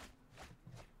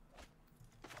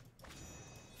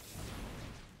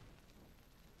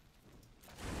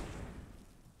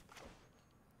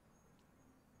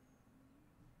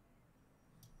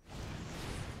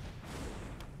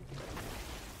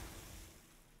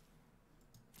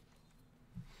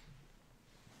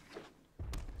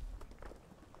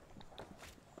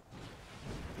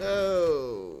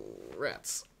 Oh,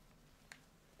 rats.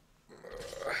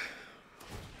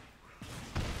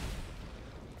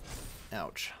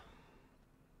 Ouch.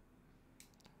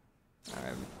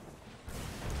 Alright.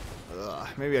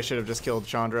 Maybe I should have just killed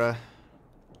Chandra.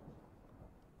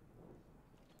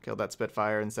 Killed that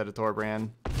Spitfire instead of Torbrand.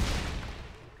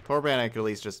 Torbrand I could at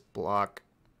least just block.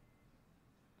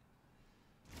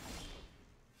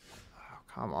 Oh,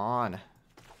 come on.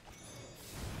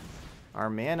 Our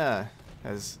mana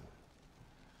has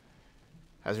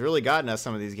really gotten us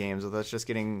some of these games with us just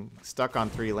getting stuck on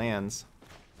 3 lands.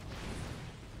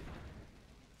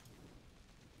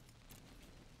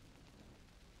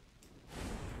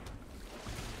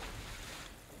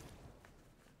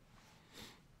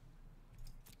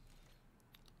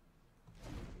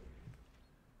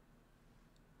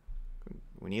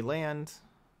 We need land.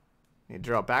 We need to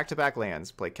draw back-to-back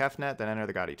lands. Play Kefnet, then enter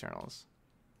the God Eternals.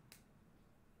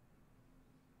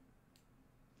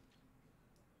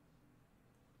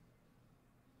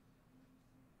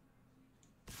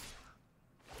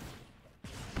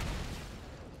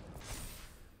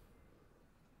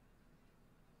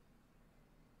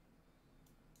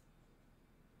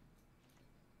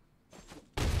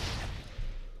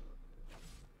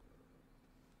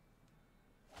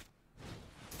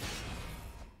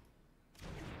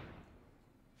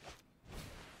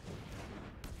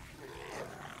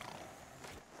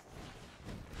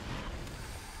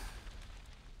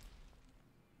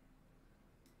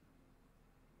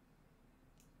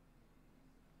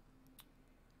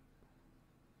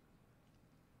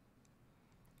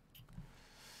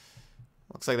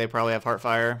 Looks like they probably have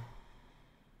Heartfire.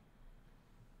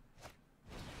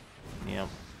 Yep.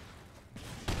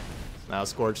 So now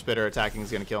Scourge Spitter attacking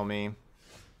is going to kill me.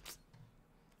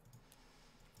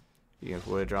 You guys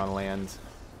would have drawn land.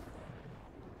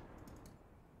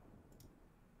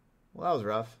 Well, that was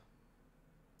rough.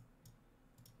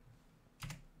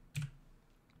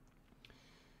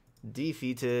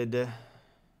 Defeated.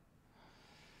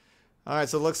 Alright,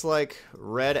 so it looks like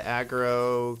red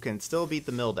aggro can still beat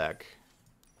the mill deck.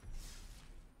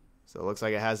 So it looks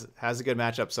like it has a good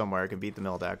matchup somewhere. It can beat the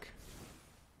Mill deck.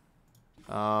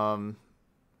 Man,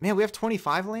 we have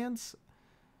 25 lands?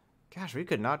 Gosh, we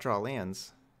could not draw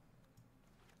lands.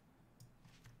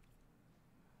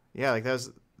 Yeah, like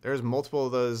there's multiple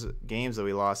of those games that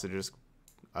we lost to just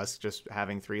us just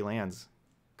having 3 lands.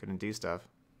 Couldn't do stuff.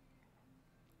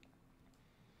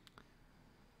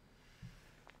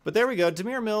 But there we go.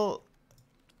 Dimir Mill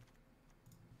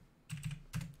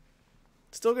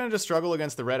still going to just struggle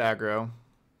against the red aggro.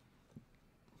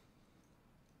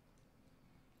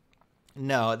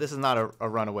 No, this is not a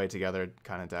runaway together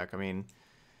kind of deck. I mean,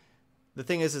 the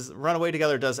thing is runaway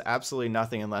together does absolutely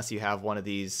nothing unless you have one of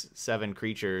these 7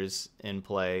 creatures in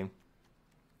play.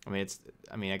 I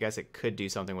mean, I guess it could do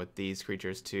something with these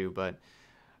creatures too, but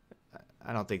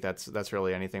I don't think that's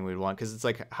really anything we'd want, because it's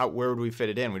like, where would we fit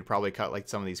it in? We'd probably cut like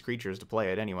some of these creatures to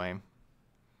play it anyway.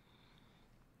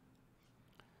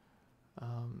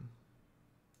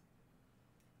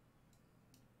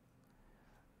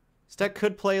 This deck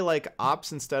could play like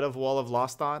Ops instead of Wall of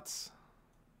Lost Thoughts.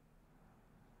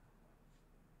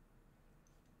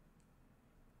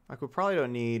 Like, we probably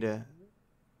don't need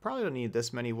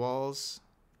this many walls.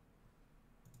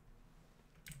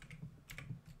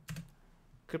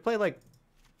 Could play like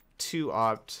 2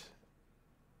 Opt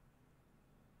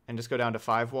and just go down to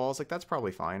 5 walls. Like, that's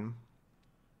probably fine.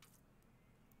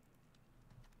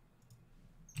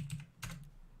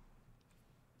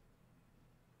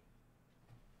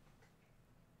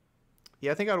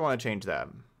 Yeah, I think I'd want to change that.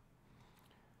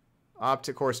 Opt,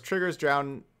 of course, triggers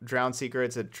Drown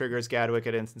Secrets. It triggers Gadwick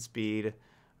at instant speed.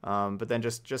 But then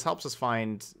just helps us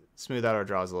smooth out our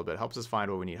draws a little bit. Helps us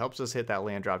find what we need. Helps us hit that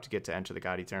land drop to get to Enter the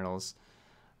God Eternals.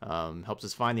 Helps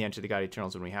us find the Enter the God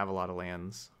Eternals when we have a lot of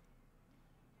lands.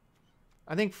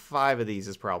 I think 5 of these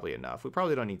is probably enough. We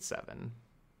probably don't need 7.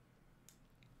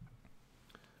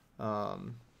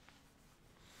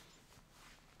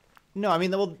 No, I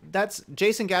mean, well, that's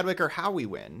Jason Gadwick are how we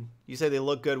win. You say they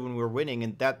look good when we're winning,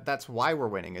 and that's why we're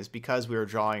winning, is because we were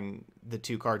drawing the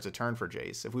 2 cards a turn for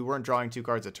Jace. If we weren't drawing 2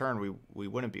 cards a turn, we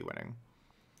wouldn't be winning.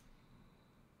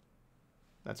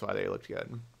 That's why they looked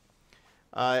good.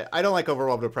 I don't like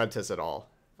Overwhelmed Apprentice at all.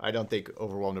 I don't think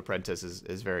Overwhelmed Apprentice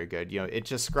is very good. You know,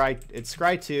 it's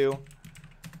Scry 2.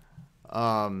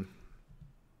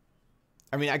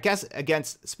 I mean, I guess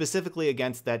specifically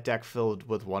against that deck filled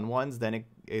with 1/1s, then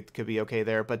it could be okay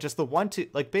there. But just the 1/2,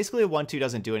 like basically a 1/2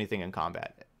 doesn't do anything in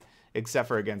combat, except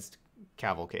for against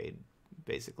Cavalcade,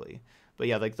 basically. But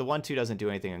yeah, like the 1/2 doesn't do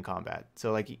anything in combat.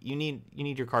 So like you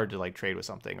need your card to like trade with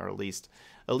something, or at least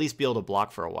be able to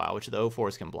block for a while, which the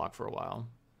O4s can block for a while.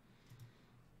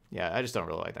 Yeah, I just don't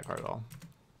really like that card at all.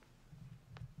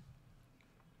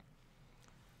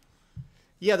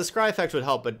 Yeah, the Scry effect would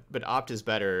help, but Opt is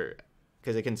better,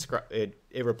 because it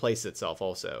replaces itself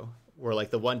also, where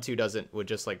like the 1/2 would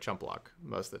just like chump block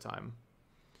most of the time.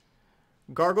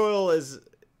 Gargoyle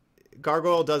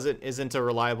isn't a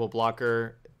reliable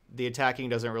blocker. The attacking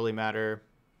doesn't really matter.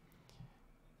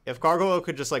 If Gargoyle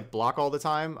could just like block all the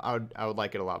time, I would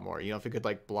like it a lot more. You know, if it could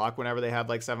like block whenever they had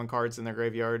like 7 cards in their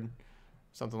graveyard,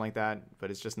 something like that. But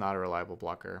it's just not a reliable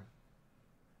blocker.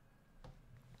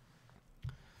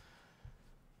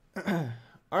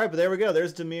 All right, but there we go.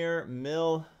 There's Dimir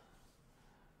Mill.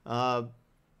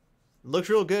 Looks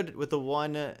real good with the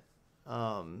 1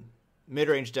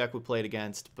 mid-range deck we played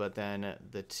against, but then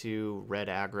the 2 red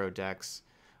aggro decks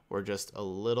were just a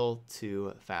little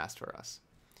too fast for us.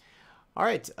 All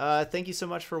right, thank you so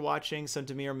much for watching some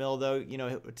Dimir Mill, though. You know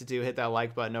what to do. Hit that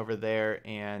like button over there,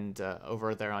 and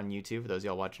over there on YouTube, for those of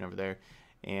y'all watching over there.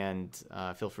 And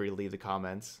feel free to leave the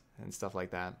comments and stuff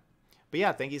like that. But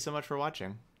yeah, thank you so much for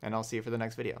watching, and I'll see you for the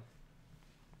next video.